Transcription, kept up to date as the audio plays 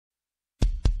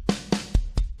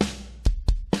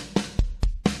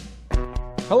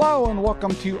Hello and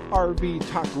welcome to RV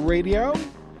Talk Radio.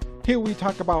 Here we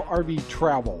talk about RV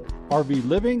travel, RV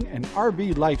living, and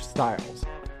RV lifestyles.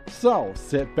 So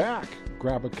sit back,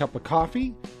 grab a cup of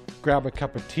coffee, grab a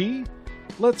cup of tea.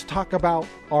 Let's talk about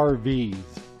RVs.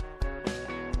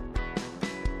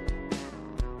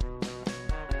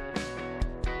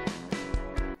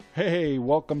 Hey,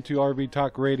 welcome to RV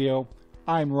Talk Radio.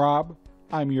 I'm Rob.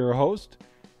 I'm your host.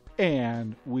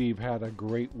 And we've had a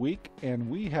great week, and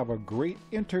we have a great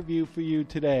interview for you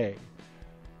today.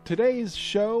 Today's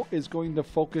show is going to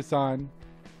focus on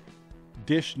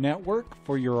Dish Network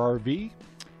for your RV,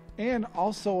 and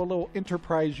also a little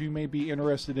enterprise you may be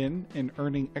interested in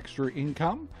earning extra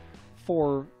income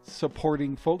for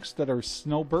supporting folks that are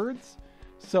snowbirds.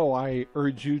 So I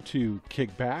urge you to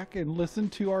kick back and listen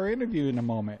to our interview in a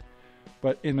moment.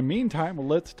 But in the meantime,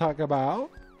 let's talk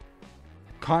about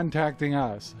contacting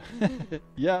us.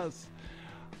 Yes,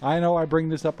 I know I bring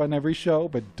this up on every show,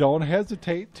 but don't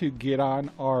hesitate to get on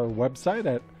our website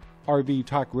at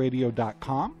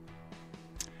rvtalkradio.com.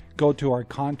 Go to our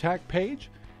contact page,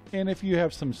 and if you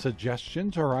have some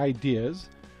suggestions or ideas,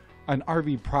 an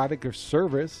RV product or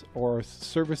service, or a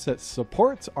service that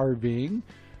supports RVing,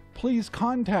 please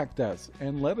contact us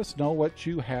and let us know what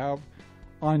you have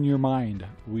on your mind.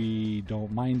 We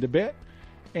don't mind a bit,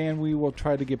 and we will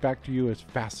try to get back to you as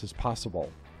fast as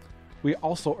possible. We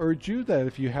also urge you that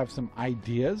if you have some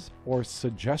ideas or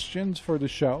suggestions for the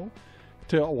show,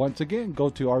 to once again go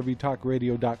to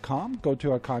rvtalkradio.com, go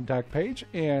to our contact page,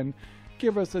 and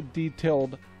give us a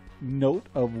detailed note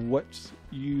of what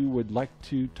you would like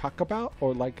to talk about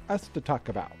or like us to talk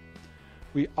about.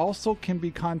 We also can be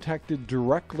contacted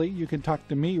directly. You can talk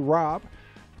to me, Rob,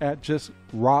 at just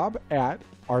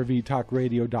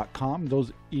rob@rvtalkradio.com.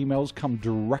 Those emails come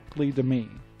directly to me.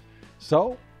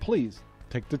 So please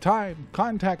take the time,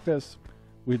 contact us.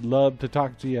 We'd love to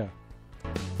talk to you.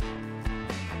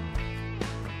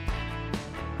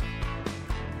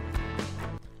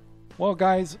 Well,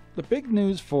 guys, the big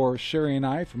news for Sherry and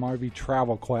I from RV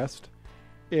Travel Quest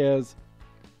is,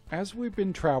 as we've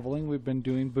been traveling, we've been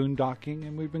doing boondocking,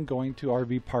 and we've been going to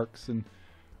RV parks and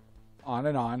on,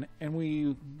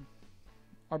 and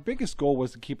our biggest goal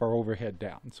was to keep our overhead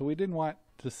down. So we didn't want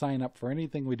to sign up for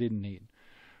anything we didn't need.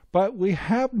 But we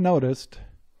have noticed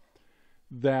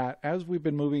that as we've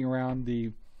been moving around,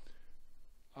 the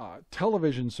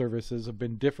television services have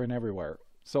been different everywhere.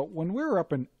 So when we were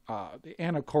up in the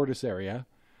Anacortes area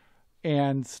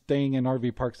and staying in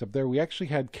RV parks up there, we actually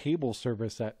had cable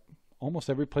service at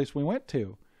almost every place we went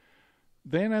to.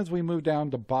 Then as we moved down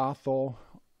to Bothell,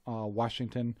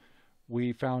 Washington,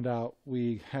 we found out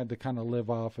we had to kind of live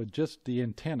off of just the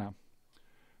antenna.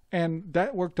 And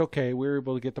that worked okay. We were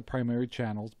able to get the primary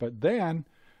channels. But then,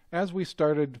 as we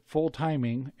started full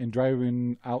timing and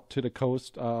driving out to the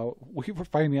coast, we were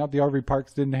finding out the RV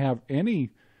parks didn't have any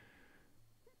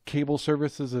cable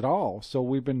services at all. So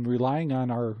we've been relying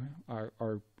on our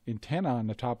antenna on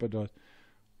the top of the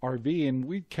RV, and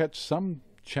we catch some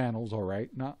channels all right.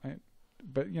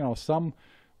 But some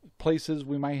places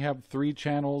we might have 3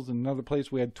 channels, and another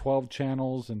place we had 12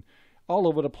 channels, and all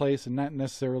over the place, and not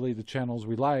necessarily the channels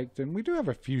we liked. And we do have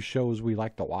a few shows we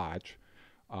like to watch.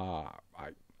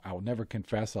 I'll never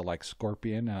confess I like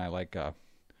Scorpion, and I like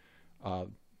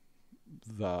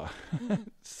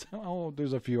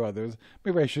there's a few others.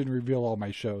 Maybe I shouldn't reveal all my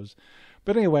shows,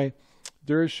 but anyway,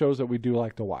 there is shows that we do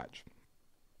like to watch.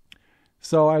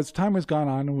 So as time has gone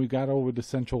on and we got over to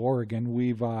Central Oregon,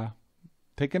 we've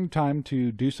taken time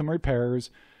to do some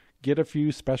repairs, get a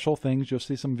few special things. You'll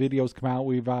see some videos come out.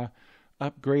 We've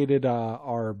upgraded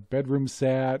our bedroom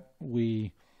set.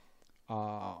 We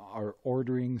are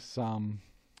ordering some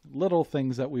little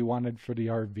things that we wanted for the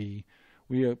RV.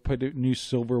 We put new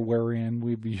silverware in.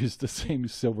 We've used the same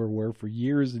silverware for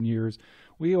years and years.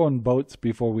 We owned boats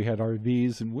before we had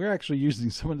RVs, and we're actually using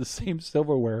some of the same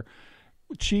silverware,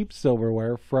 cheap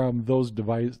silverware from those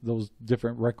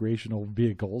different recreational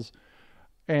vehicles.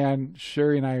 And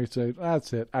Sherry and I said,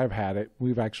 that's it. I've had it.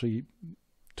 We've actually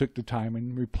took the time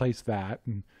and replaced that.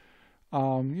 And,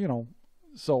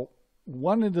 so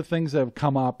one of the things that have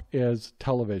come up is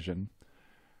television.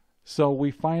 So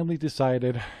we finally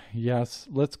decided, yes,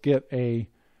 let's get a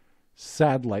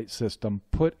satellite system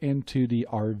put into the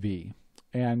RV.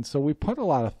 And so we put a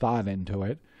lot of thought into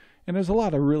it. And there's a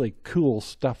lot of really cool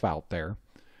stuff out there.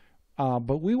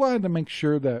 But we wanted to make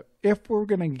sure that if we're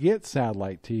going to get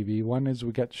satellite TV, one is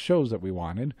we got shows that we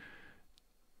wanted.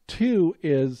 2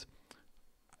 is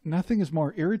nothing is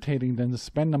more irritating than to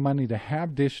spend the money to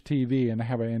have dish TV and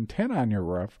have an antenna on your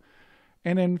roof,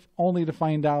 and then only to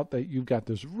find out that you've got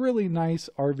this really nice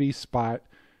RV spot,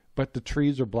 but the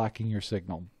trees are blocking your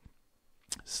signal.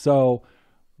 So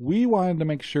we wanted to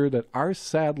make sure that our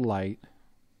satellite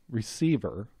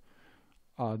receiver,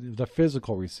 the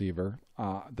physical receiver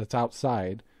that's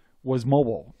outside, was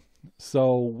mobile.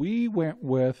 So we went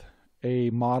with a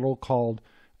model called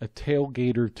a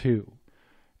Tailgater 2.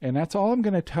 And that's all I'm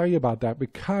going to tell you about that,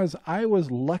 because I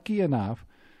was lucky enough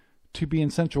to be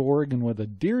in Central Oregon with a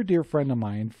dear, dear friend of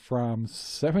mine from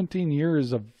 17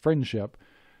 years of friendship,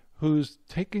 who's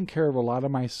taken care of a lot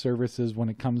of my services when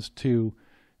it comes to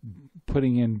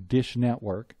putting in Dish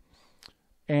Network.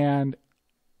 And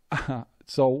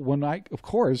so when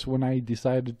I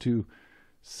decided to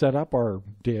set up our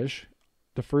dish,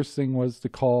 the first thing was to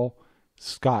call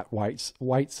Scott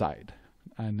Whiteside.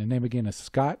 And the name again is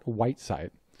Scott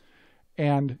Whiteside.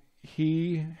 And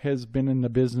he has been in the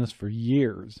business for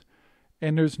years.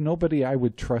 And there's nobody I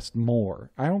would trust more.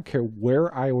 I don't care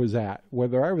where I was at,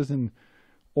 whether I was in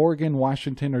Oregon,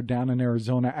 Washington, or down in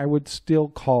Arizona, I would still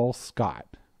call Scott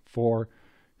for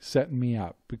setting me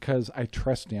up, because I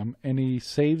trust him and he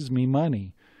saves me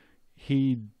money.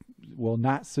 He will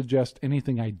not suggest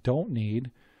anything I don't need.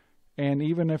 And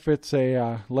even if it's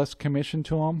a less commission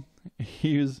to him,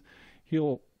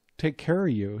 he'll take care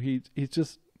of you. He's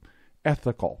just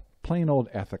ethical, plain old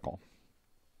ethical.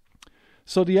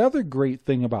 So the other great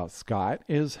thing about Scott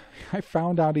is I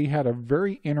found out he had a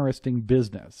very interesting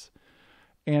business.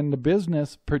 And the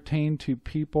business pertained to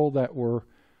people that were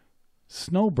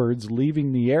snowbirds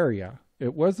leaving the area.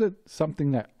 It wasn't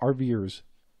something that RVers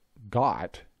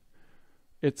got.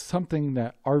 It's something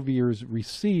that RVers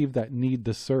receive that need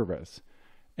the service.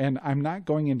 And I'm not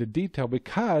going into detail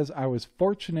because I was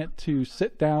fortunate to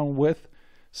sit down with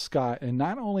Scott and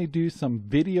not only do some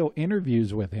video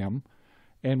interviews with him,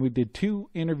 and we did 2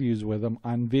 interviews with him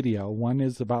on video. One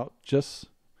is about just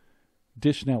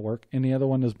Dish Network, and the other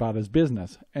one is about his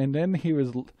business. And then he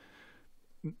was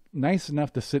nice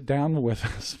enough to sit down with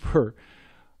us for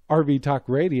RV Talk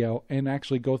Radio and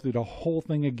actually go through the whole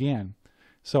thing again.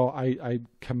 So I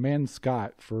commend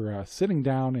Scott for sitting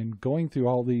down and going through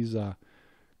all these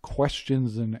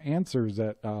questions and answers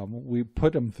that we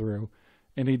put him through,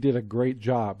 and he did a great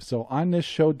job. So on this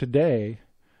show today,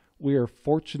 we are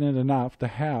fortunate enough to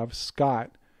have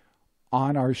Scott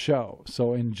on our show.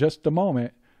 So in just a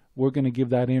moment, we're going to give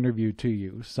that interview to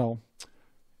you. So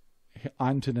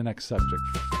on to the next subject,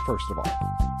 first of all.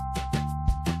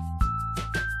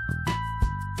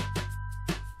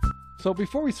 So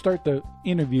before we start the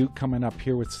interview coming up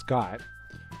here with Scott,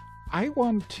 I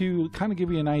want to kind of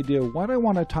give you an idea of what I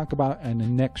want to talk about in the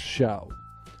next show.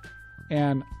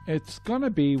 And it's going to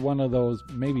be one of those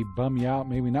maybe bum you out,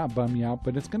 maybe not bum you out,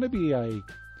 but it's going to be a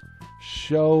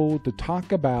show to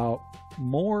talk about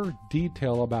more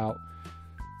detail about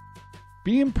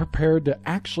being prepared to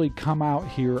actually come out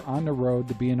here on the road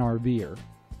to be an RVer.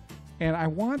 And I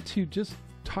want to just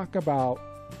talk about,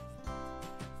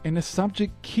 and the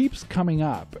subject keeps coming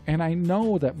up, and I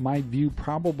know that my view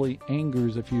probably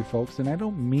angers a few folks, and I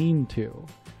don't mean to.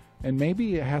 And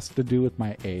maybe it has to do with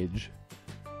my age.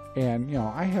 And, you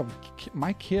know, I have,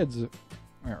 my kids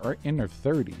are in their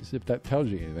 30s, if that tells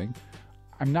you anything.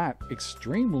 I'm not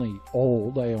extremely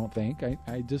old, I don't think.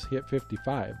 I just hit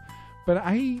 55. But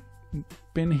I've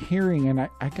been hearing, and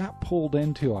I got pulled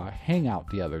into a hangout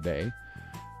the other day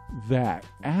that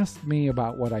asked me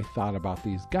about what I thought about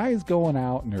these guys going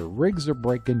out and their rigs are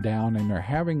breaking down and they're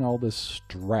having all this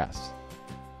stress.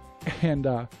 And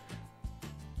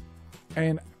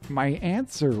my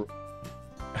answer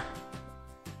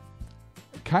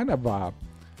kind of, I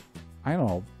don't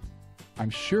know, I'm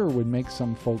sure would make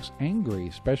some folks angry,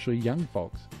 especially young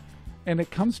folks. And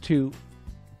it comes to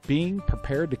being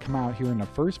prepared to come out here in the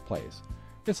first place.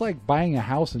 It's like buying a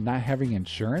house and not having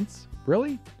insurance,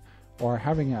 really? Or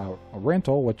having a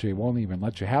rental, which they won't even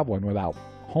let you have one without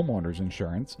homeowner's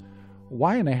insurance.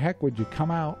 Why in the heck would you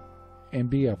come out and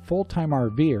be a full-time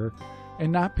RVer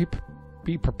and not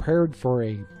be prepared for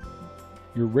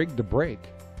your rig to break?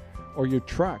 Or your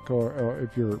truck, or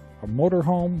if you're a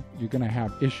motorhome, you're going to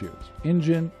have issues,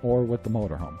 engine or with the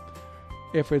motorhome.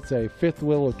 If it's a fifth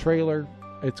wheel or trailer,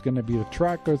 it's going to be the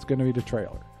truck or it's going to be the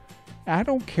trailer. I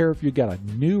don't care if you got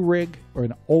a new rig or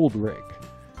an old rig,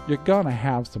 you're going to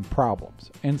have some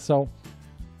problems. And so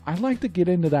I'd like to get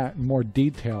into that in more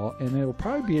detail, and it'll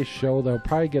probably be a show that'll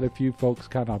probably get a few folks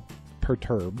kind of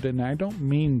perturbed, and I don't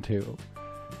mean to.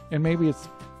 And maybe it's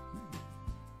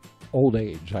old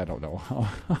age, I don't know.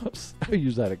 I'll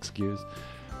use that excuse.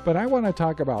 But I want to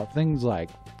talk about things like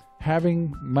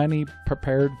having money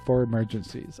prepared for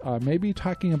emergencies, maybe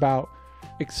talking about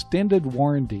extended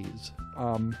warranties,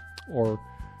 or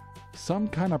some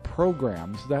kind of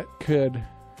programs that could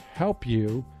help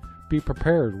you be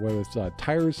prepared, whether it's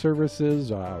tire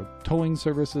services, towing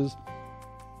services,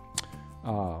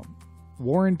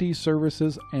 warranty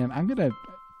services. And I'm going to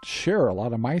share a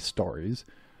lot of my stories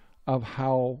of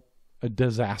how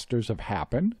disasters have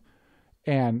happened.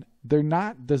 And they're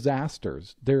not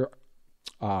disasters. They're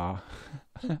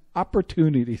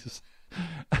opportunities,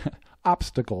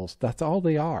 obstacles. That's all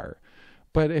they are.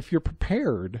 But if you're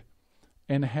prepared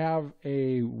and have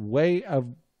a way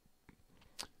of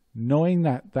knowing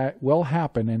that that will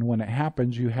happen, and when it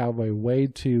happens, you have a way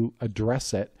to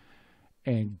address it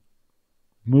and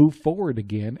move forward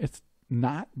again, it's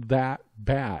not that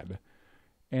bad.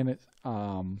 And it's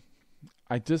I'm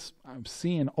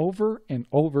seeing over and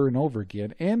over and over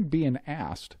again, and being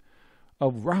asked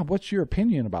of, Rob, what's your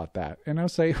opinion about that? And I'll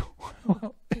say,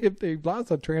 well, if they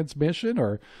lost a transmission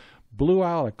or blew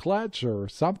out a clutch or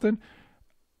something,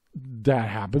 that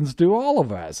happens to all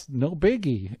of us. No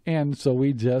biggie. And so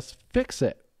we just fix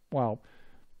it. Well,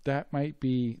 that might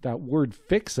be, that word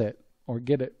fix it or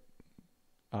get it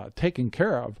taken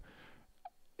care of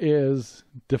is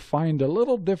defined a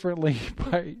little differently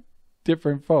by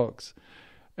different folks.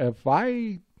 If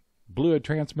I blew a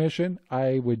transmission,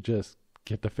 I would just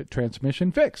get the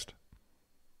transmission fixed.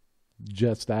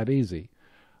 Just that easy.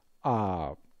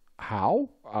 How?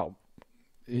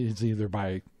 It's either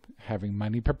by having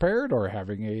money prepared or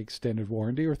having a extended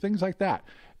warranty or things like that.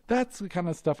 That's the kind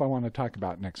of stuff I want to talk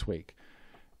about next week.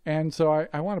 And so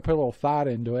I want to put a little thought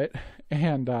into it.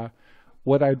 And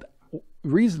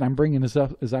reason I'm bringing this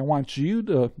up is I want you,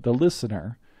 the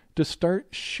listener, to start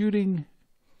shooting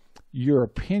your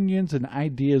opinions and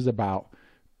ideas about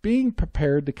being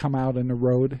prepared to come out on the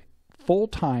road full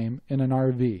time in an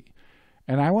RV.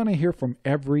 And I want to hear from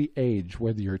every age,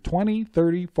 whether you're 20,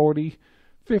 30, 40,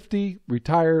 50,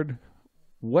 retired.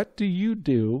 What do you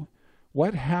do?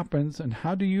 What happens, and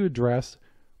how do you address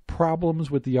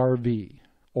problems with the RV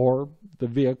or the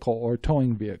vehicle or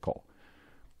towing vehicle?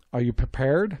 Are you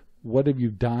prepared? What have you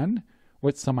done?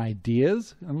 What's some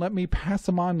ideas? And let me pass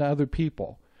them on to other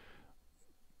people.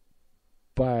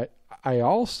 But I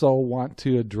also want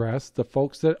to address the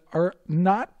folks that are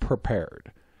not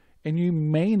prepared. And you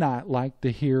may not like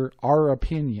to hear our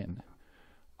opinion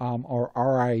or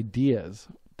our ideas.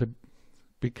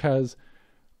 Because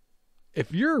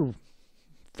if you're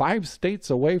 5 states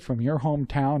away from your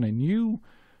hometown and you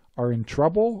are in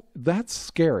trouble, that's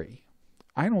scary.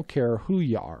 I don't care who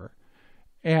you are.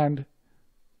 And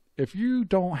if you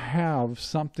don't have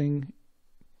something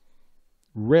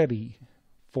ready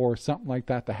for something like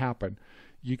that to happen,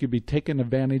 you could be taken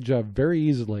advantage of very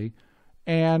easily.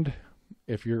 And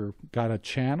if you're got a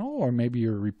channel, or maybe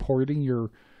you're reporting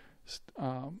your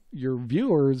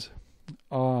viewers,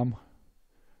 don't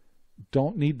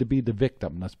need to be the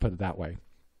victim. Let's put it that way.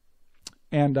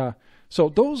 And so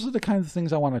those are the kinds of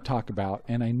things I want to talk about.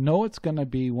 And I know it's going to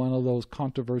be one of those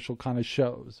controversial kind of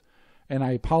shows. And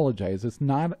I apologize. It's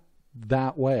not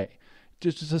that way.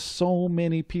 Just so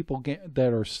many people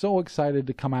that are so excited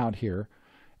to come out here.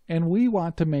 And we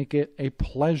want to make it a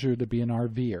pleasure to be an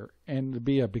RVer. And to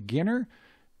be a beginner,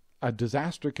 a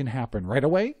disaster can happen right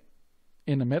away,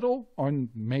 in the middle, or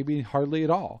maybe hardly at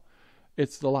all.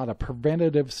 It's a lot of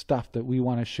preventative stuff that we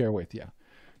want to share with you.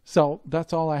 So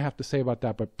that's all I have to say about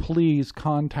that. But please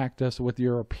contact us with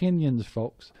your opinions,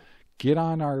 folks. Get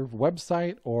on our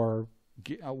website or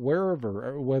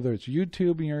wherever, whether it's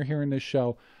YouTube and you're hearing this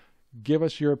show, give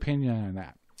us your opinion on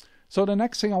that. So the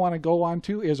next thing I want to go on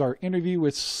to is our interview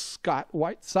with Scott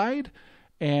Whiteside.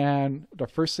 And the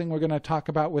first thing we're going to talk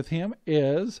about with him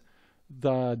is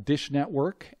the Dish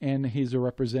Network, and he's a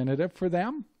representative for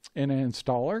them and an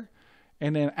installer.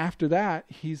 And then after that,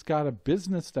 he's got a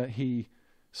business that he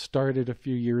started a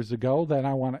few years ago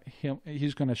that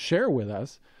he's going to share with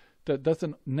us that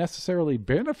doesn't necessarily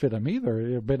benefit him either.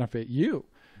 It'll benefit you.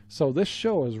 So this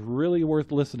show is really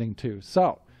worth listening to.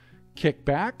 So kick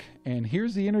back, and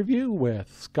here's the interview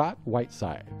with Scott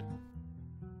Whiteside.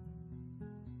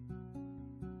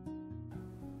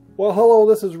 Well, hello,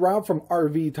 this is Rob from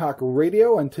RV Talk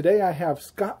Radio, and today I have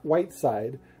Scott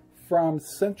Whiteside from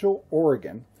Central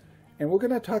Oregon. And we're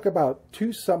going to talk about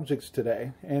 2 subjects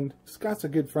today. And Scott's a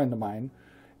good friend of mine.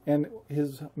 And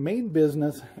his main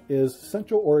business is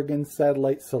Central Oregon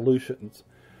Satellite Solutions.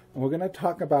 And we're going to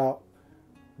talk about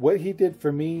what he did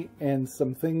for me and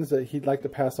some things that he'd like to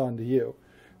pass on to you.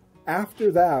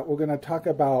 After that, we're going to talk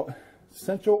about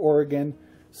Central Oregon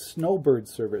Snowbird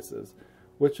Services,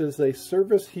 which is a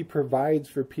service he provides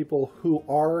for people who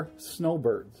are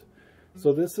snowbirds.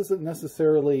 So this isn't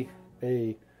necessarily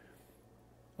a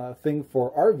thing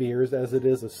for RVers, as it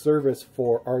is a service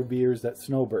for RVers that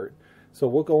snowbird. So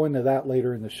we'll go into that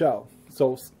later in the show.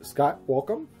 So Scott,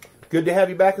 welcome. Good to have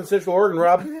you back in Central Oregon,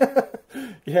 Rob.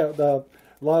 Yeah, a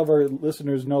lot of our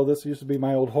listeners know this used to be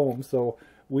my old home, so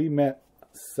we met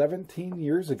 17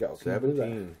 years ago.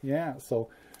 17. Yeah, so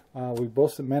we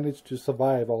both managed to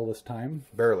survive all this time.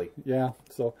 Barely. Yeah,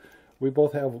 so we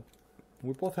both have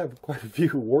quite a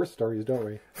few war stories, don't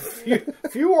we?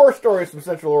 few war stories from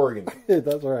Central Oregon.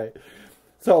 That's right.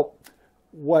 So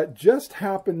what just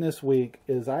happened this week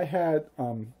is I had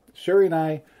Sherry and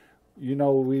I,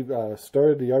 we've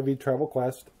started the RV Travel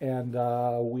Quest, and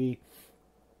we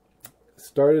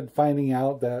started finding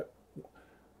out that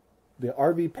the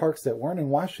RV parks that weren't in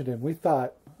Washington, we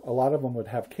thought a lot of them would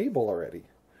have cable already.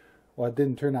 Well, it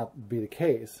didn't turn out to be the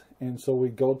case. And so we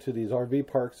go to these RV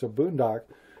parks or boondock,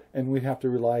 and we'd have to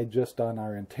rely just on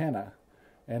our antenna.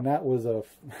 And that was a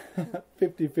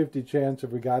 50-50 chance if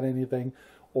we got anything.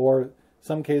 Or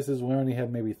some cases we only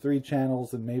had maybe 3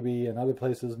 channels, and maybe in other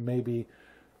places maybe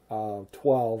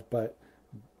 12. But,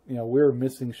 we were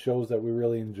missing shows that we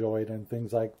really enjoyed, and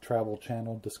things like Travel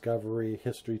Channel, Discovery,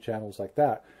 History channels like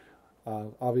that.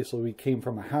 Obviously, we came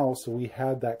from a house, so we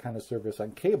had that kind of service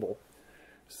on cable.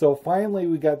 So finally,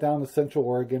 we got down to Central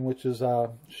Oregon, which is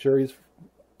Sherry's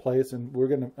place, and we're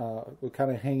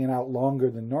kind of hanging out longer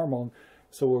than normal.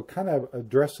 So we're kind of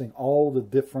addressing all the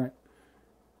different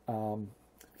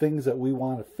things that we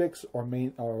want to fix or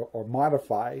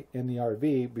modify in the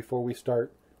RV before we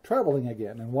start traveling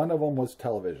again. And one of them was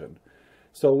television.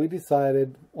 So we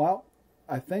decided, well,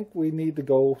 I think we need to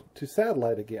go to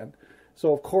satellite again.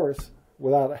 So of course,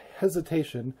 without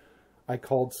hesitation, I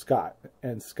called Scott,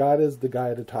 and Scott is the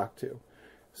guy to talk to.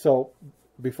 So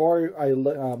before I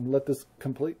let this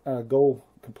go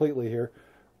completely here,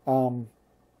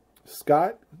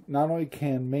 Scott not only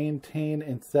can maintain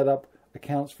and set up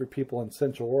accounts for people in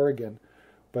Central Oregon,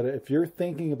 but if you're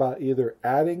thinking about either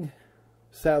adding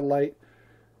satellite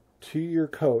to your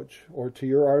coach or to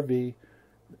your RV,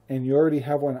 and you already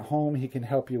have one at home, he can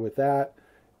help you with that.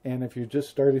 And if you're just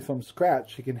starting from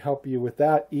scratch, he can help you with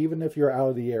that, even if you're out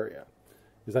of the area.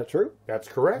 Is that true? That's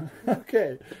correct.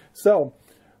 Okay. So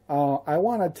I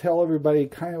want to tell everybody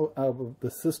kind of the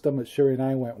system that Sherry and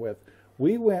I went with.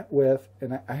 We went with,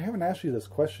 and I haven't asked you this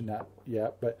question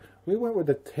yet, but we went with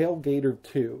the Tailgater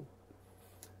 2.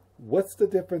 What's the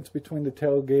difference between the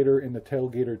Tailgater and the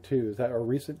Tailgater 2? Is that a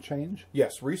recent change?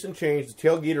 Yes, recent change. The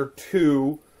Tailgater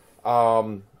 2,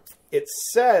 it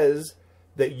says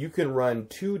that you can run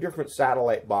 2 different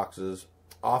satellite boxes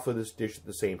off of this dish at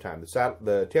the same time.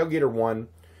 The Tailgater 1,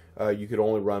 you could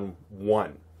only run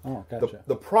 1. Oh, gotcha.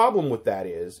 The problem with that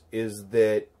is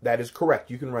that is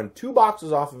correct. You can run 2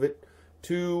 boxes off of it,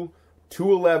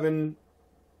 211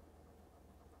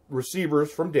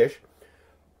 receivers from Dish.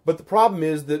 But the problem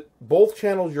is that both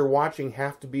channels you're watching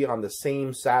have to be on the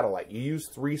same satellite. You use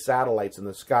 3 satellites in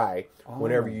the sky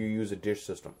whenever you use a Dish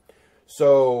system.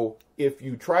 So if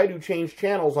you try to change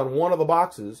channels on one of the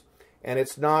boxes and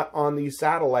it's not on the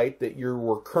satellite that you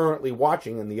were currently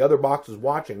watching and the other box is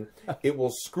watching, it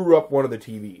will screw up one of the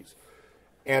TVs.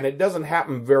 And it doesn't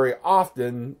happen very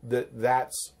often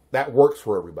that works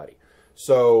for everybody.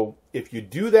 So if you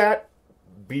do that,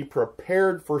 be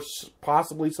prepared for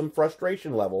possibly some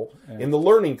frustration level in the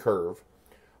learning curve.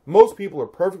 Most people are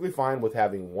perfectly fine with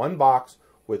having one box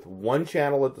with one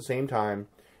channel at the same time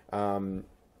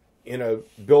in a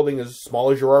building as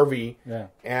small as your RV,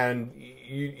 and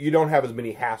you don't have as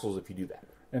many hassles if you do that.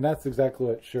 And that's exactly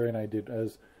what Sherry and I did.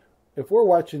 As if we're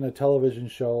watching a television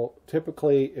show,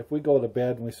 typically if we go to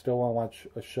bed and we still want to watch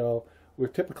a show, we're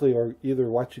typically either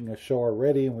watching a show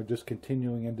already and we're just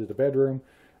continuing into the bedroom.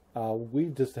 We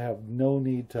just have no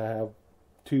need to have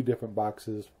 2 different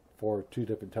boxes for 2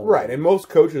 different televisions. Right, and most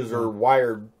coaches are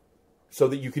wired so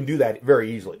that you can do that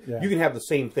very easily. Yeah. You can have the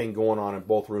same thing going on in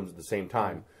both rooms at the same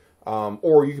time.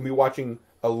 Or you can be watching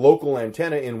a local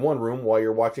antenna in one room while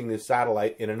you're watching the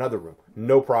satellite in another room.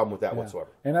 No problem with that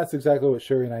whatsoever. And that's exactly what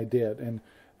Sherry and I did. And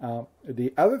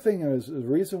the other thing is, the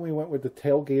reason we went with the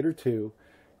Tailgater 2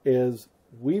 is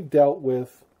we've dealt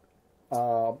with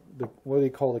what do they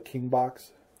call the King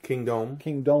box? King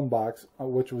Dome box,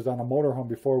 which was on a motorhome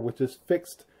before, which is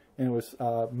fixed and it was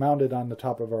mounted on the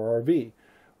top of our RV,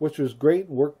 which was great,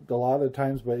 worked a lot of the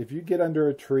times. But if you get under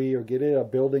a tree or get in a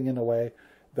building in the way,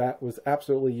 that was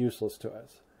absolutely useless to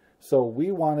us. So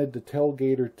we wanted the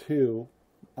Tailgater 2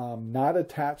 not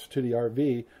attached to the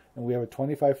RV, and we have a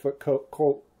 25-foot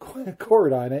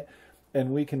cord on it,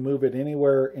 and we can move it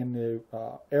anywhere in the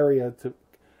area to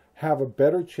have a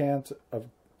better chance of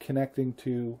connecting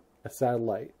to a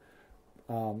satellite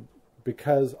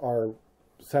because our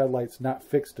satellite's not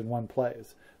fixed in one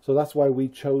place. So that's why we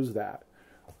chose that.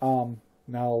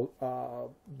 Now,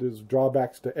 there's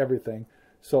drawbacks to everything.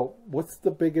 So what's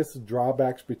the biggest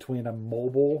drawbacks between a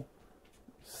mobile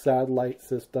satellite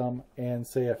system and,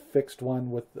 say, a fixed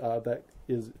one with that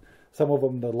is, some of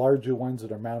them, the larger ones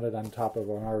that are mounted on top of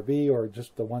an RV, or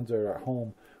just the ones that are at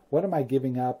home? What am I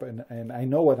giving up? And I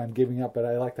know what I'm giving up, but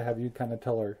I like to have you kind of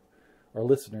tell our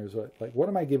listeners, what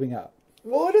am I giving up?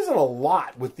 Well, it isn't a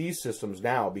lot with these systems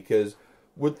now, because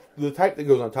with the type that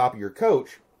goes on top of your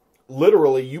coach,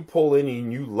 literally you pull in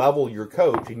and you level your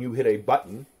coach and you hit a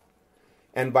button,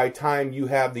 and by time you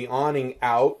have the awning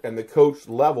out and the coach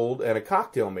leveled and a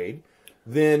cocktail made,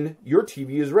 then your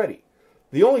TV is ready.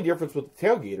 The only difference with the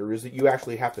Tailgater is that you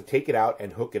actually have to take it out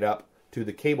and hook it up to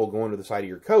the cable going to the side of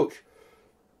your coach.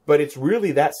 But it's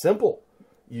really that simple.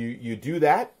 You do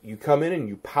that, you come in and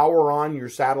you power on your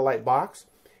satellite box.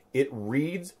 It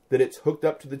reads that it's hooked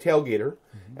up to the Tailgater,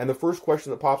 and the first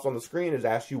question that pops on the screen is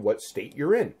asks you what state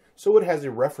you're in. So it has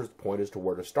a reference point as to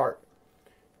where to start.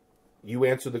 You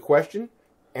answer the question,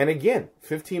 and again,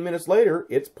 15 minutes later,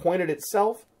 it's pointed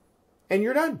itself, and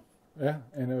you're done. Yeah,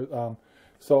 and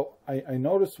so I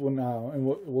noticed when, and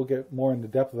we'll get more into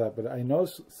depth of that, but I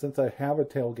noticed since I have a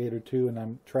Tailgater too and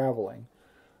I'm traveling,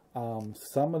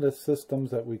 some of the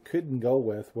systems that we couldn't go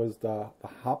with was the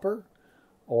hopper,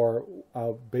 or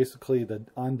basically the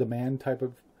on-demand type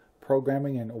of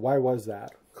programming. And why was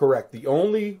that? Correct. The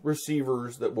only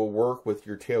receivers that will work with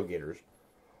your Tailgaters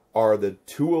are the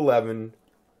 211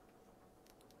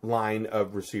 line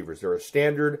of receivers. They're a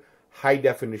standard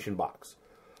high-definition box.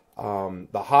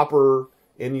 The hopper,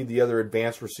 any of the other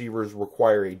advanced receivers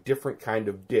require a different kind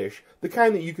of dish, the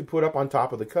kind that you could put up on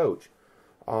top of the coach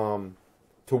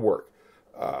to work.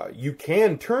 You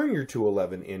can turn your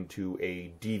 211 into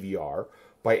a DVR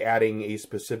by adding a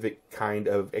specific kind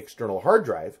of external hard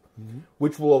drive,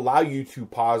 which will allow you to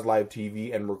pause live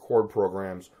TV and record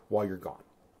programs while you're gone.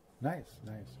 Nice.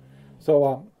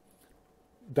 So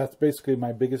that's basically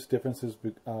my biggest differences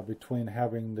between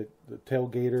having the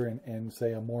Tailgater and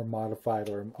say a more modified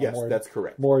or that's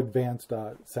correct, more advanced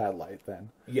satellite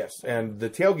then. Yes, and the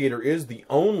Tailgater is the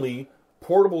only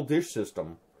portable dish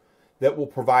system that will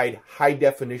provide high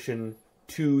definition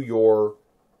to your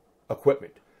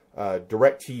equipment.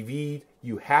 DirecTV,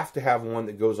 you have to have one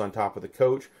that goes on top of the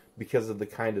coach because of the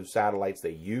kind of satellites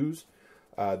they use.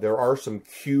 There are some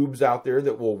cubes out there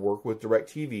that will work with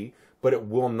DirecTV, but it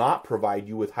will not provide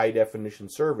you with high definition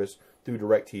service through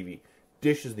DirecTV.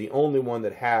 Dish is the only one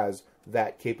that has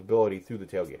that capability through the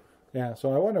Tailgater. Yeah,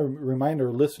 so I want to remind our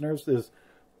listeners is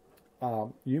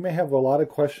you may have a lot of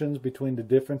questions between the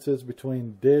differences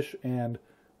between Dish and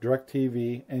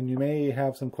DirecTV, and you may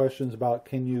have some questions about,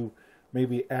 can you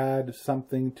maybe add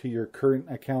something to your current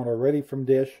account already from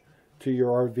Dish to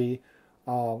your RV.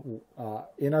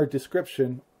 In our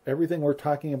description, everything we're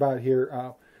talking about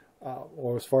here,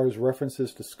 or as far as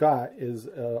references to Scott, is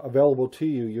available to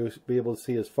you. You'll be able to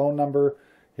see his phone number,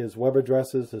 his web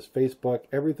addresses, his Facebook.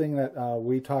 Everything that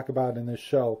we talk about in this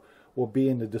show will be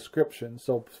in the description.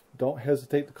 So don't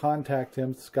hesitate to contact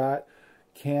him. Scott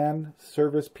can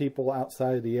service people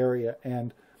outside the area,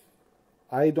 and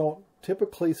I don't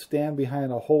typically stand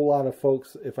behind a whole lot of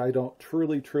folks if I don't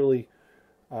truly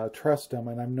trust them.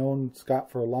 And I've known Scott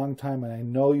for a long time, and I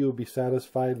know you'll be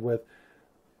satisfied with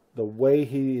the way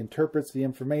he interprets the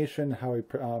information, how he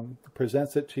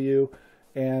presents it to you,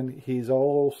 and he's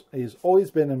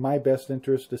always been in my best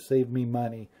interest to save me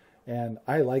money. And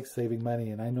I like saving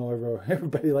money, and I know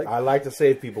everybody likes. I like to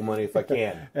save people money if I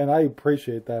can, and I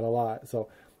appreciate that a lot. So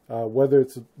whether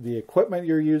it's the equipment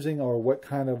you're using or what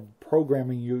kind of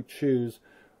programming you choose,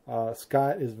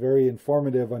 Scott is very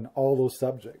informative on all those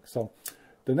subjects. So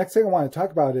the next thing I want to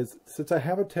talk about is, since I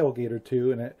have a Tailgater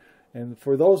too, and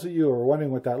for those of you who are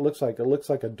wondering what that looks like, it looks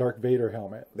like a Darth Vader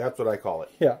helmet. That's what I call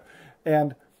it. Yeah,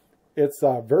 and it's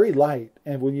very light,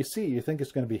 and when you see it, you think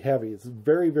it's going to be heavy. It's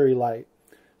very, very light.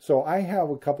 So I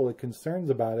have a couple of concerns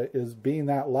about it, is being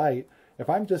that light. If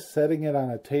I'm just setting it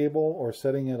on a table or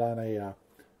setting it on a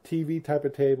TV type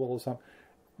of table or something,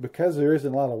 because there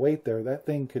isn't a lot of weight there, that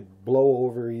thing could blow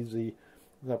over easy.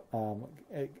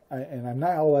 And I'm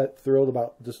not all that thrilled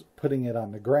about just putting it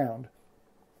on the ground.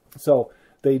 So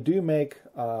they do make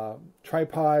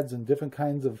tripods and different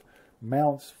kinds of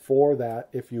mounts for that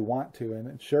if you want to.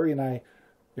 And Sherry and I,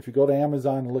 if you go to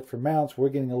Amazon and look for mounts, we're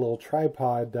getting a little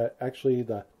tripod that actually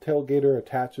the Tailgater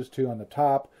attaches to on the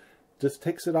top. Just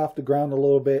takes it off the ground a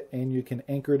little bit, and you can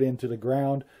anchor it into the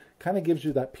ground. Kind of gives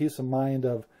you that peace of mind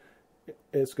of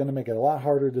it's going to make it a lot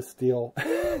harder to steal.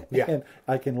 Yeah. And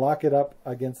I can lock it up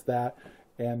against that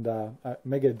and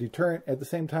make it a deterrent. At the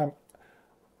same time,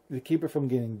 to keep it from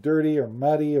getting dirty or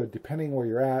muddy, or depending where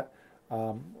you're at,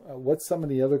 What's some of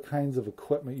the other kinds of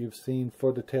equipment you've seen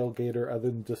for the tailgater other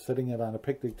than just sitting it on a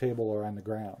picnic table or on the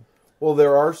ground? Well,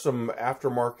 there are some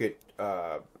aftermarket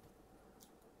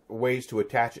ways to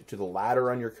attach it to the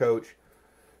ladder on your coach,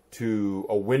 to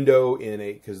a window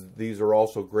because these are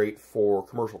also great for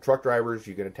commercial truck drivers.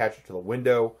 You can attach it to the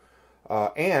window.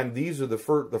 And these are the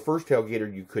first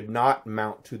tailgater you could not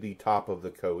mount to the top of the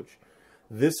coach.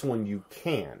 This one you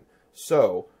can.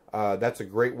 So that's a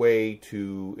great way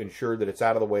to ensure that it's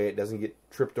out of the way. It doesn't get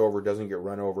tripped over, doesn't get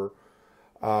run over.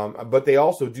 But they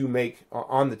also do make,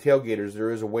 on the tailgaters, there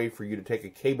is a way for you to take a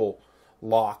cable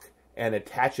lock and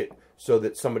attach it so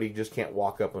that somebody just can't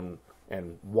walk up and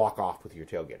walk off with your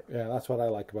tailgater. Yeah, that's what I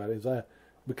like about it. Is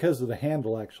because of the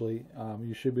handle, actually,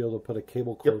 you should be able to put a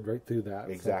cable cord right through that.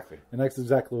 Exactly. So, and that's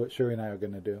exactly what Sherry and I are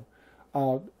going to do.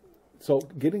 So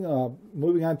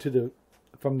moving on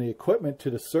from the equipment to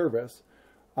the service,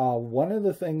 one of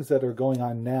the things that are going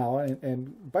on now,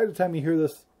 and by the time you hear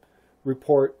this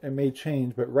report, it may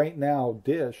change, but right now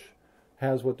Dish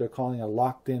has what they're calling a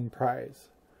locked-in price.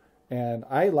 And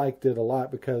I liked it a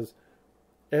lot because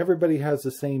everybody has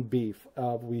the same beef.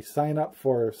 We sign up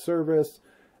for a service,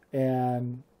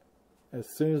 and as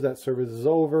soon as that service is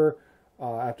over,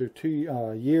 after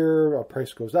 2 year, a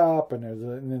price goes up, and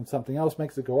then something else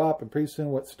makes it go up, and pretty soon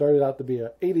what started out to be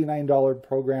a $89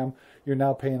 program, you're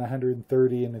now paying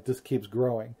 $130, and it just keeps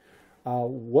growing.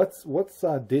 What's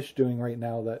Dish doing right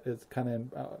now that it's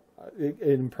kind of it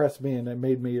impressed me, and it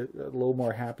made me a little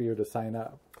more happier to sign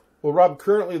up? Well, Rob,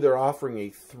 currently they're offering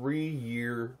a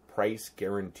 3-year price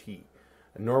guarantee.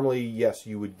 And normally, yes,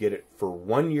 you would get it for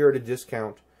 1 year at a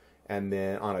discount, and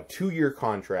then on a 2-year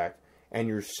contract, and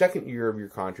your second year of your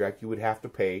contract, you would have to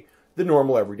pay the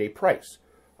normal everyday price,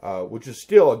 which is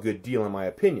still a good deal in my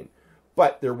opinion.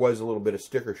 But there was a little bit of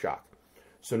sticker shock.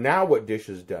 So now what Dish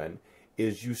has done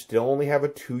is you still only have a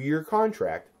 2-year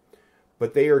contract,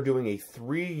 but they are doing a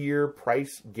 3-year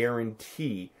price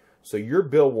guarantee. So your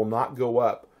bill will not go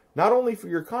up, not only for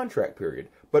your contract period,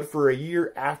 but for a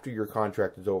year after your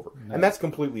contract is over. Nice. And that's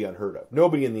completely unheard of.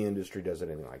 Nobody in the industry does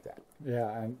anything like that.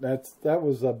 Yeah, and that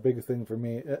was a big thing for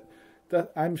me.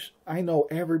 I know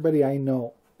everybody I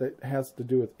know that has to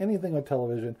do with anything with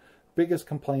television. Biggest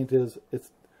complaint is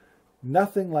it's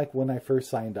nothing like when I first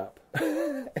signed up.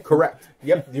 Correct.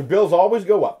 Yep. Your bills always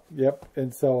go up. Yep.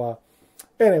 And so,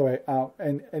 anyway,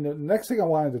 and the next thing I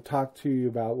wanted to talk to you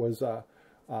about was,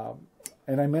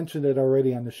 and I mentioned it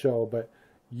already on the show, but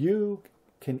you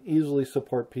can easily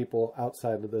support people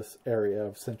outside of this area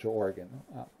of Central Oregon.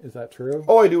 Is that true?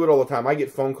 Oh, I do it all the time. I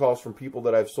get phone calls from people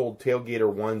that I've sold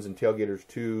Tailgater 1s and Tailgaters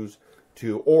 2s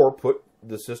to, or put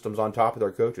the systems on top of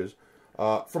their coaches,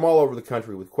 from all over the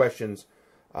country with questions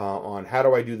on how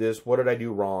do I do this, what did I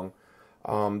do wrong.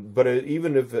 But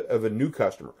even if of a new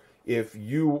customer, if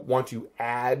you want to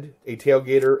add a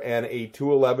Tailgater and a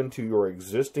 211 to your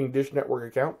existing Dish Network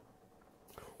account,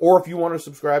 or if you want to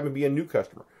subscribe and be a new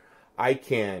customer, I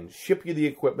can ship you the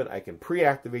equipment, I can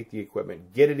pre-activate the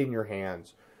equipment, get it in your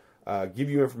hands, give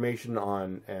you information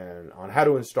on how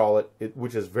to install it,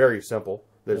 which is very simple.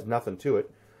 There's nothing to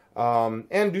it.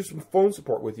 And do some phone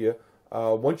support with you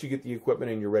once you get the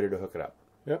equipment and you're ready to hook it up.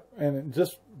 Yep, and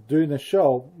just doing the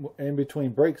show, in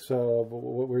between breaks,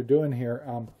 what we're doing here,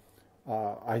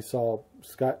 I saw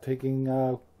Scott taking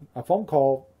a phone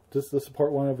call just to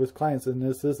support one of his clients, and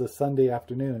this is a Sunday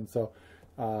afternoon, so...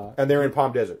 and they're in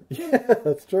Palm Desert. Yeah,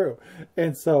 that's true.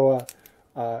 And so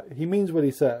he means what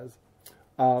he says.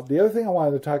 The other thing I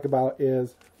wanted to talk about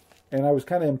is, and I was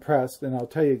kind of impressed, and I'll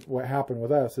tell you what happened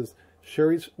with us, is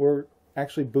we're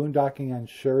actually boondocking on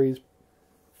Sherry's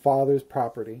father's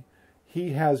property.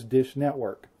 He has Dish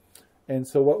Network. And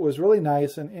so what was really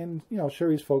nice, and you know,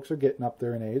 Sherry's folks are getting up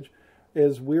there in age,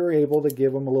 is we were able to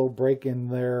give them a little break in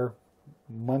their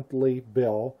monthly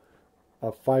bill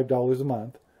of $5 a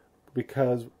month,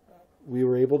 because we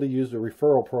were able to use the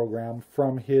referral program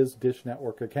from his Dish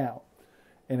Network account.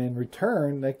 And in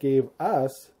return, that gave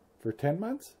us, for 10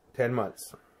 months? 10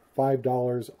 months.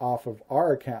 $5 off of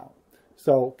our account.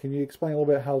 So can you explain a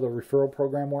little bit how the referral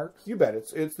program works? You bet.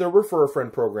 It's the Refer a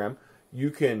Friend program. You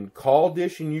can call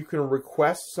Dish and you can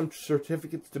request some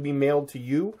certificates to be mailed to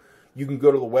you. You can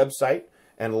go to the website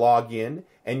and log in,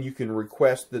 and you can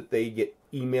request that they get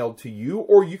emailed to you,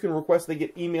 or you can request they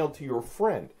get emailed to your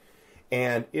friend.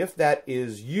 And if that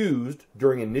is used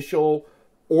during initial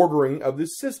ordering of the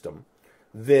system,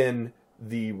 then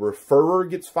the referrer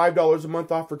gets $5 a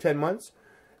month off for 10 months.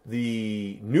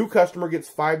 The new customer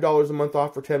gets $5 a month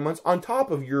off for 10 months on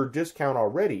top of your discount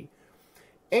already.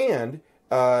 And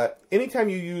anytime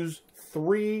you use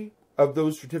 3 of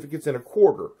those certificates in a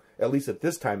quarter, at least at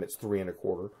this time it's 3 and a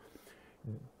quarter,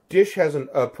 Dish has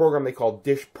a program they call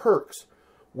Dish Perks,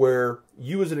 where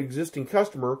you as an existing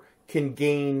customer can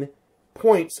gain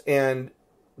points and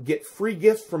get free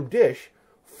gifts from Dish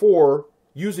for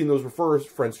using those Refer a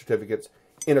Friend certificates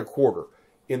in a quarter.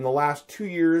 In the last 2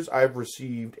 years, I've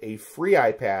received a free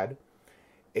iPad,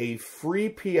 a free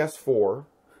PS4,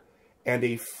 and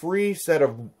a free set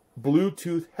of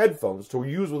Bluetooth headphones to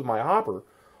use with my hopper,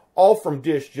 all from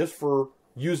Dish just for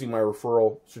using my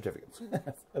referral certificates.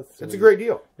 It's a great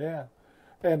deal. Yeah.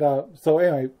 And so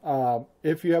anyway,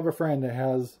 if you have a friend that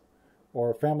has,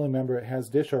 or a family member that has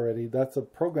Dish already, that's a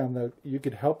program that you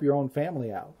could help your own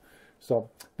family out. So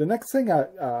the next thing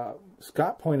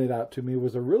Scott pointed out to me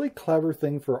was a really clever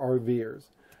thing for RVers.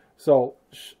 So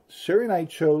Sherry and I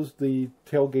chose the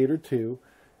Tailgater 2,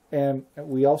 and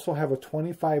we also have a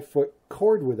 25-foot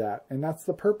cord with that. And that's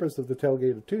the purpose of the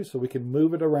Tailgater 2, so we can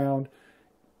move it around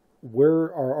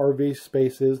where our RV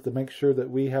space is to make sure that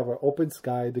we have an open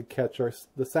sky to catch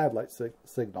the satellite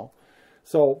signal.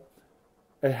 So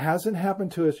it hasn't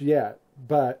happened to us yet,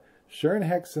 but sure in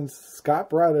heck, since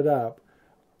Scott brought it up,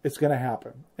 it's going to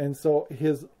happen. And so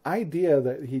his idea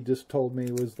that he just told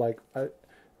me was like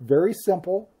very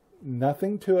simple,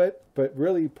 nothing to it, but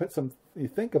really you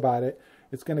think about it,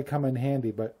 it's going to come in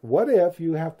handy. But what if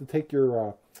you have to take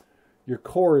your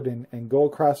cord and go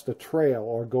across the trail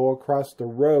or go across the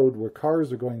road where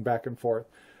cars are going back and forth?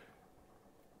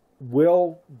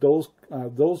 Will those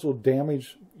will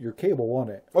damage your cable, won't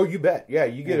it? Oh, you bet. Yeah,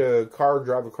 you get a car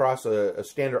drive across a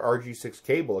standard RG6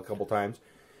 cable a couple times,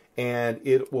 and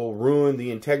it will ruin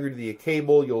the integrity of the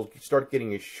cable. You'll start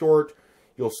getting a short.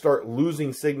 You'll start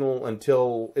losing signal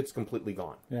until it's completely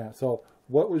gone. Yeah, so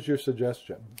what was your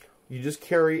suggestion? You just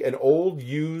carry an old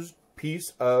used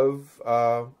piece of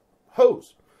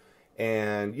hose,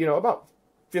 and about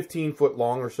 15 foot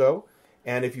long or so.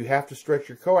 And if you have to stretch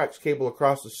your coax cable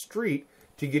across the street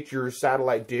to get your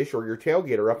satellite dish or your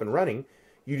tailgater up and running,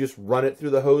 you just run it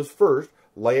through the hose first,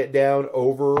 lay it down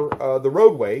over the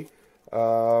roadway,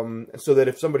 so that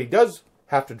if somebody does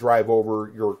have to drive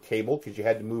over your cable because you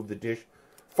had to move the dish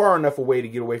far enough away to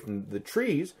get away from the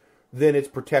trees, then it's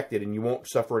protected and you won't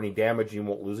suffer any damage and you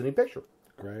won't lose any picture.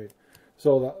 Great.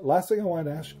 So the last thing I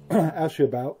wanted to ask you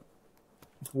about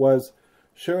was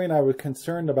Sherry and I were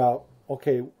concerned about,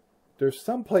 okay, there's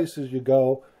some places you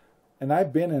go, and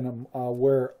I've been in them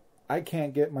where I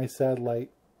can't get my satellite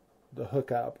to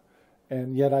hook up,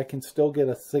 and yet I can still get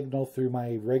a signal through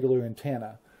my regular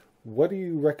antenna. What do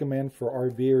you recommend for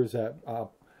RVers that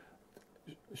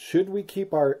should we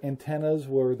keep our antennas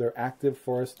where they're active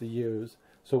for us to use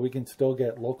so we can still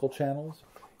get local channels?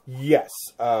 Yes.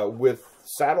 With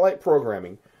satellite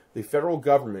programming, the federal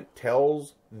government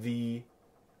tells the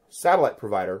satellite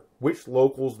provider which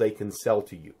locals they can sell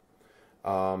to you,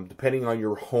 depending on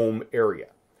your home area.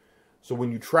 So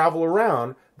when you travel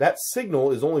around, that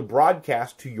signal is only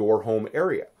broadcast to your home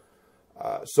area.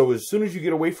 So as soon as you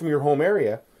get away from your home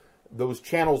area, those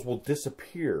channels will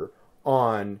disappear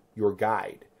on your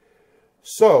guide.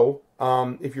 So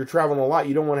if you're traveling a lot,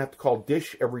 you don't want to have to call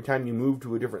Dish every time you move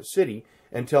to a different city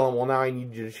and tell them, well, now I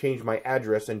need you to change my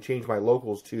address and change my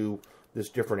locals to this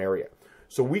different area.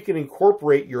 So we can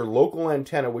incorporate your local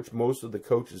antenna, which most of the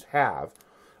coaches have,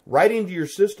 right into your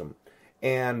system.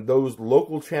 And those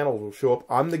local channels will show up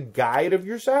on the guide of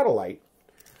your satellite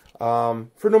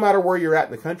for no matter where you're at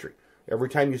in the country. Every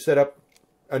time you set up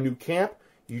a new camp,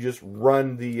 you just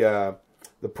run the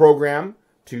program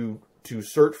to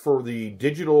search for the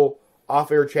digital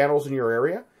off-air channels in your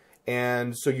area.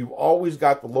 And so you've always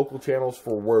got the local channels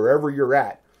for wherever you're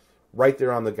at right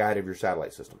there on the guide of your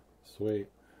satellite system. Sweet.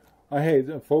 Hey,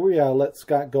 before we let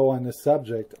Scott go on this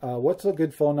subject, what's a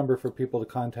good phone number for people to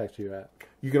contact you at?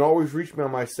 You can always reach me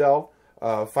on my cell,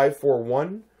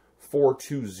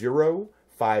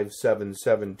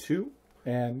 541-420-5772.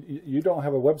 And you don't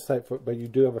have a website, but you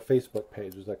do have a Facebook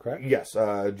page. Is that correct? Yes,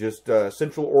 just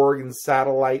Central Oregon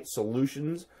Satellite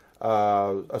Solutions,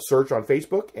 a search on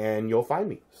Facebook, and you'll find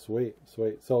me. Sweet,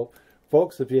 sweet. So,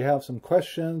 folks, if you have some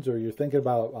questions or you're thinking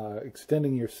about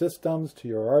extending your systems to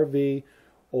your RV,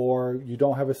 or you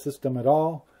don't have a system at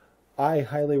all, I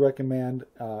highly recommend.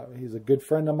 He's a good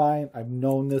friend of mine. I've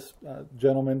known this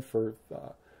gentleman for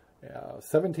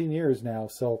 17 years now.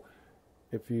 So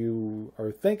if you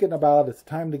are thinking about it's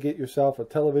time to get yourself a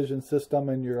television system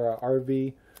in your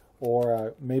RV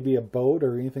or maybe a boat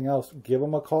or anything else, give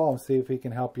him a call and see if he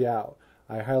can help you out.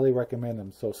 I highly recommend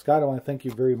him. So Scott, I want to thank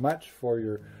you very much for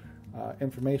your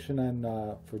information and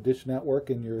for Dish Network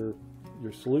and your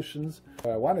solutions.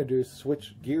 What I want to do is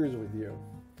switch gears with you.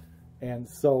 And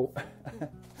so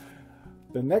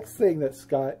the next thing that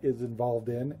Scott is involved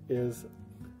in is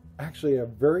actually a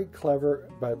very clever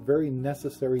but very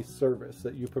necessary service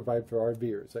that you provide for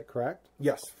RVers. Is that correct?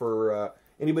 Yes, for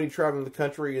anybody traveling the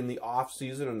country in the off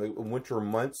season and the winter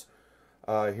months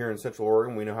here in Central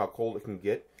Oregon, we know how cold it can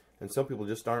get, and some people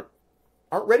just aren't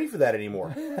ready for that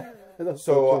anymore.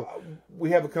 So we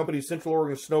have a company, Central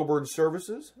Oregon Snowbird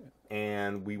Services,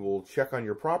 and we will check on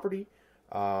your property,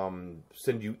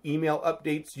 send you email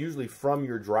updates, usually from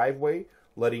your driveway,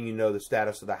 letting you know the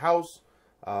status of the house,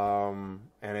 and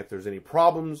if there's any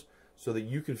problems, so that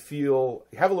you can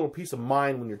have a little peace of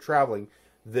mind when you're traveling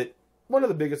that one of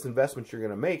the biggest investments you're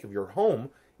going to make of your home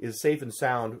is safe and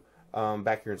sound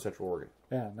back here in Central Oregon.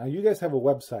 Yeah. Now you guys have a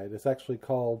website. It's actually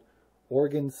called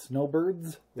Oregon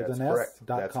Snowbirds with That's an correct. S.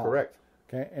 That's .com. correct.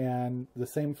 Okay, and the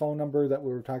same phone number that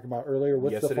we were talking about earlier.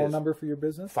 What's Yes, the it phone is. number for your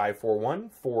business?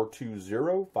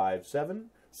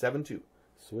 541-420-5772.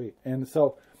 Sweet. And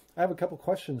so I have a couple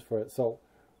questions for it. So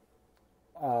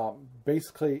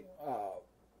basically,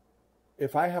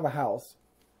 if I have a house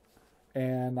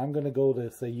and I'm going to go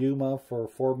to, say, Yuma for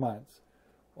 4 months,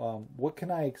 what can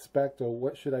I expect, or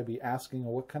what should I be asking,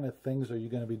 or what kind of things are you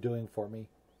going to be doing for me?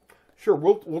 Sure,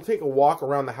 we'll take a walk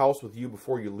around the house with you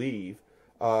before you leave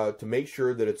to make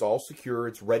sure that it's all secure,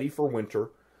 it's ready for winter,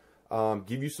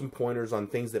 give you some pointers on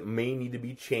things that may need to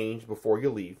be changed before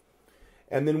you leave.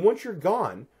 And then once you're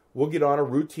gone, we'll get on a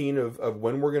routine of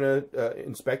when we're going to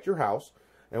inspect your house,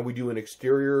 and we do an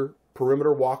exterior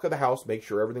perimeter walk of the house, make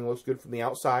sure everything looks good from the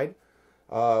outside.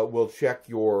 We'll check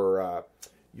your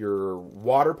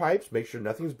water pipes, make sure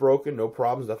nothing's broken, no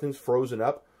problems, nothing's frozen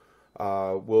up.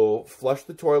 We'll flush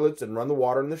the toilets and run the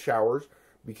water in the showers,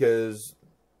 because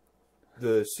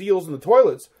the seals in the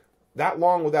toilets, that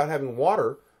long without having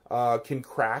water, can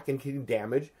crack and can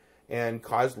damage and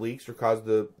cause leaks or cause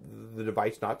the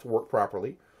device not to work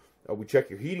properly. We check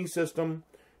your heating system,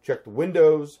 check the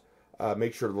windows,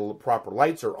 make sure the proper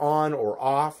lights are on or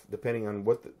off, depending on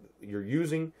what you're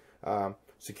using.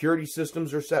 Security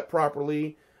systems are set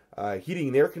properly. Heating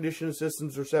and air conditioning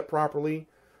systems are set properly.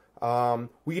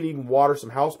 We can even water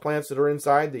some house plants that are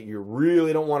inside that you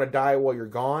really don't want to die while you're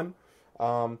gone.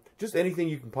 Just anything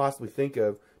you can possibly think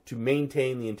of to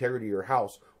maintain the integrity of your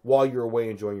house while you're away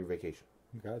enjoying your vacation.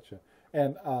 Gotcha.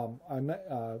 And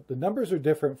the numbers are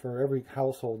different for every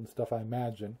household and stuff, I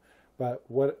imagine. But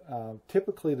what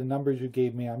typically the numbers you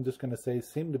gave me, I'm just going to say,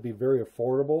 seem to be very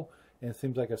affordable, and it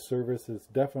seems like a service is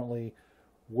definitely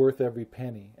worth every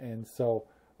penny. And so,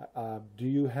 do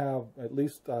you have at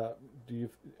least are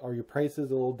your prices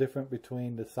a little different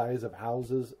between the size of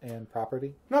houses and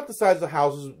property? Not the size of the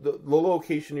houses, the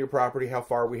location of your property, how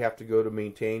far we have to go to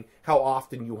maintain, how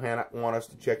often you want us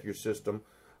to check your system.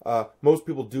 Most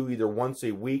people do either once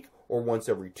a week or once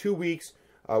every 2 weeks.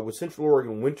 With Central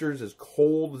Oregon winters as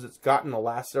cold as it's gotten the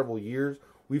last several years,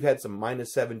 we've had some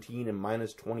 -17 and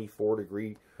 -24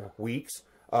 degree weeks.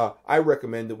 I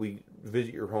recommend that we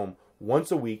visit your home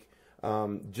once a week,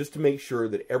 just to make sure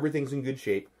that everything's in good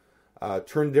shape.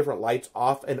 Turn different lights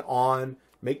off and on,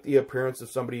 make the appearance of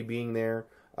somebody being there.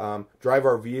 Drive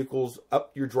our vehicles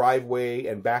up your driveway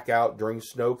and back out during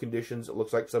snow conditions. It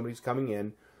looks like somebody's coming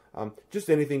in. Just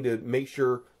anything to make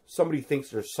sure somebody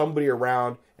thinks there's somebody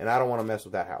around, and I don't want to mess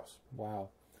with that house. Wow.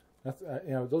 That's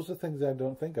those are things I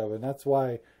don't think of, and that's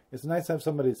why it's nice to have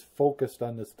somebody that's focused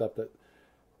on this stuff,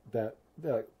 that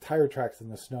tire tracks in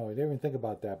the snow. You didn't even think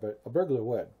about that, but a burglar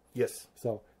would. Yes.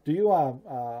 So, do you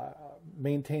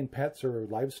maintain pets or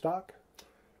livestock?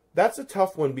 That's a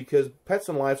tough one, because pets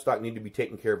and livestock need to be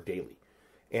taken care of daily,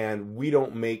 and we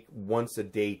don't make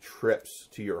once-a-day trips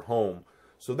to your home.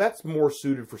 So that's more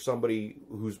suited for somebody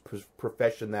whose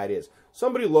profession that is.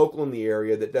 Somebody local in the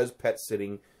area that does pet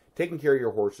sitting, taking care of your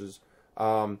horses.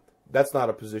 That's not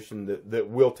a position that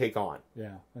we'll take on.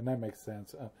 Yeah, and that makes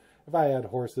sense. If I had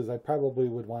horses, I probably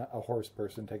would want a horse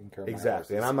person taking care of my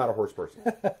Exactly, and horses. I'm not a horse person.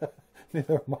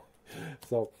 Neither am I.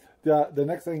 So the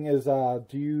next thing is,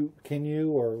 can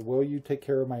you or will you take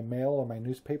care of my mail or my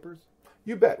newspapers?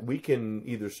 You bet. We can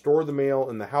either store the mail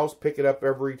in the house, pick it up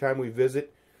every time we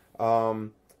visit,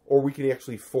 or we can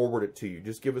actually forward it to you.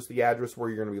 Just give us the address where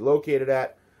you're going to be located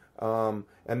at, and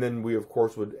then we, of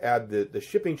course, would add the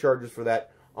shipping charges for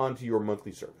that onto your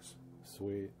monthly service.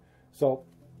 Sweet. So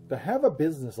to have a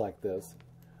business like this,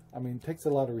 I mean, it takes a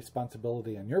lot of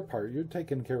responsibility on your part. You're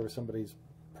taking care of somebody's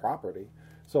property.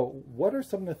 So what are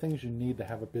some of the things you need to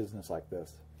have a business like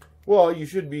this? Well,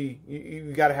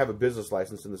 you got to have a business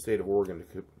license in the state of Oregon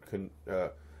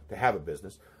to have a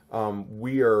business.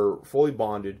 We are fully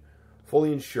bonded,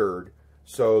 fully insured,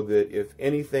 so that if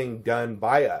anything done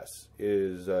by us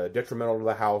is detrimental to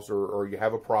the house or you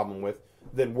have a problem with,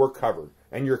 then we're covered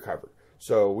and you're covered.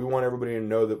 So we want everybody to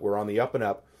know that we're on the up and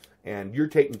up, and you're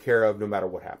taken care of no matter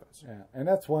what happens. Yeah, and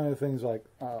that's one of the things, like,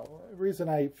 the reason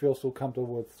I feel so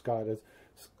comfortable with Scott is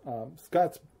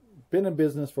Scott's been in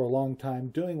business for a long time,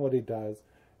 doing what he does,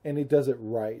 and he does it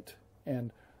right.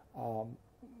 And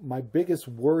my biggest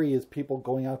worry is people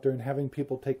going out there and having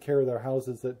people take care of their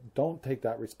houses that don't take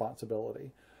that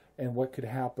responsibility. And what could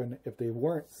happen if they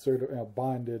weren't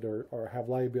bonded or have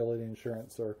liability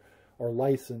insurance or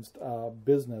licensed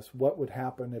business? What would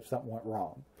happen if something went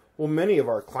wrong? Well, many of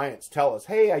our clients tell us,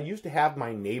 hey, I used to have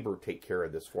my neighbor take care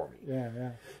of this for me.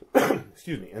 Yeah.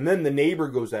 Excuse me. And then the neighbor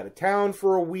goes out of town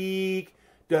for a week,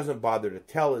 doesn't bother to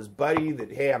tell his buddy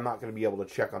that, hey, I'm not going to be able to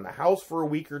check on the house for a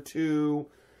week or two.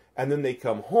 And then they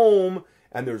come home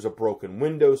and there's a broken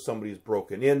window, somebody's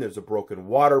broken in, there's a broken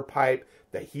water pipe,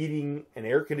 the heating and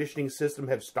air conditioning system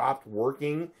have stopped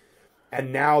working.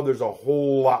 And now there's a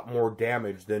whole lot more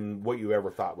damage than what you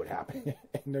ever thought would happen.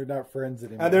 And they're not friends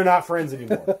anymore. And they're not friends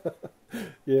anymore.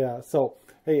 Yeah. So,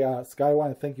 hey, Scott, I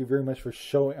want to thank you very much for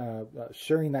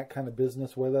sharing that kind of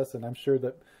business with us. And I'm sure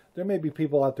that there may be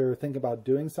people out there thinking about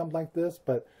doing something like this,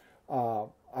 but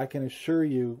I can assure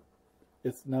you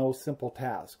it's no simple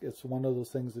task. It's one of those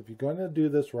things, if you're going to do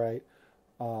this right,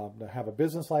 to have a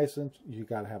business license, you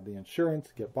got to have the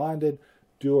insurance, get bonded,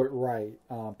 do it right,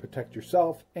 protect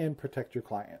yourself and protect your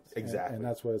clients. Exactly. And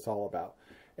that's what it's all about.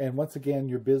 And once again,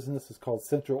 your business is called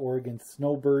Central Oregon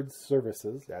Snowbird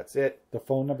Services. That's it. The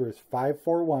phone number is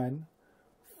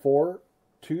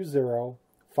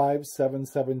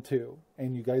 541-420-5772.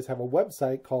 And you guys have a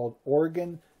website called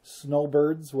Oregon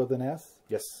Snowbirds with an S.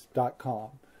 Yes.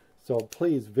 .com. So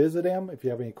please visit him if you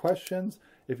have any questions.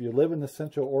 If you live in the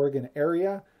Central Oregon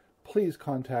area, please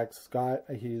contact Scott.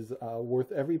 He's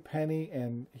worth every penny,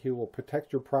 and he will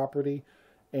protect your property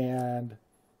and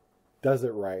does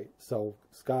it right. So,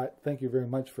 Scott, thank you very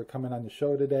much for coming on the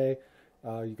show today.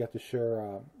 You got to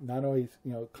share, not only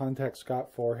contact Scott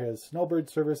for his snowbird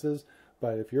services,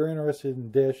 but if you're interested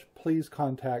in dish, please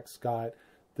contact Scott.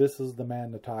 This is the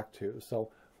man to talk to. So,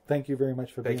 thank you very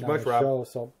much for being on the show.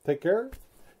 So, take care.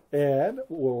 And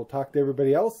we'll talk to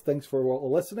everybody else. Thanks for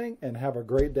listening, and have a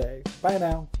great day. Bye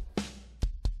now.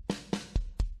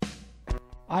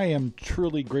 I am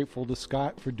truly grateful to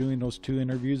Scott for doing those 2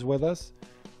 interviews with us.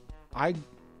 I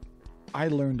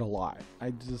learned a lot.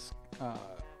 I just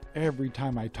every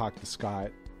time I talk to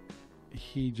Scott,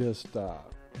 he just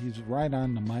he's right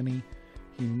on the money.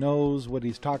 He knows what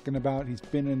he's talking about. He's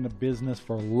been in the business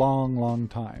for a long, long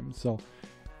time. So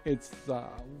it's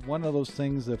one of those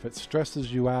things, if it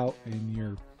stresses you out and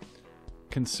you're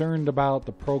concerned about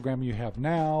the program you have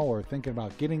now or thinking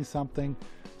about getting something,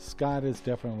 Scott is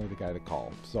definitely the guy to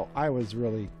call. So I was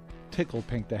really tickled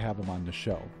pink to have him on the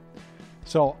show.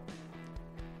 So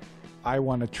I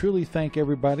want to truly thank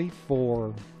everybody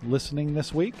for listening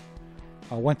this week.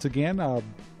 Once again,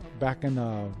 back in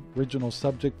the original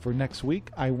subject for next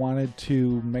week, I wanted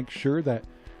to make sure to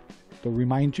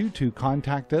remind you to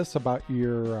contact us about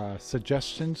your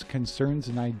suggestions, concerns,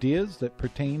 and ideas that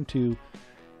pertain to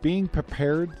being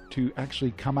prepared to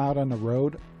actually come out on the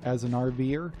road as an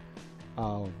RVer.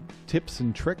 Tips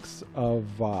and tricks of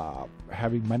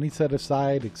having money set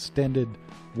aside, extended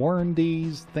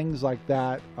warranties, things like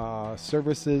that,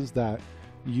 services that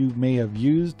you may have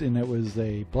used and it was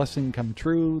a blessing come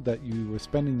true that you were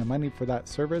spending the money for that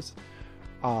service.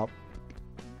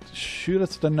 Shoot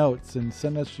us the notes and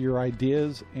send us your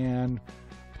ideas and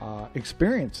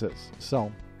experiences.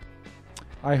 So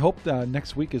I hope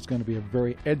next week is going to be a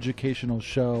very educational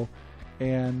show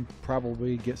and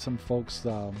probably get some folks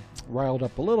riled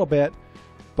up a little bit,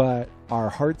 but our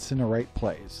heart's in the right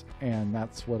place, and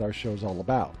that's what our show's all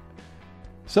about.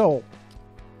 So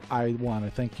I want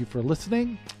to thank you for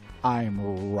listening.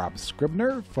 I'm Rob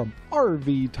Scribner from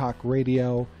RV Talk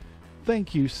Radio.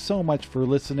 Thank you so much for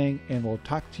listening, and we'll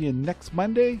talk to you next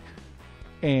Monday,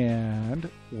 and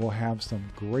we'll have some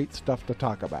great stuff to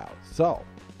talk about. So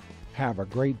have a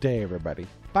great day, everybody.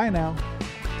 Bye now.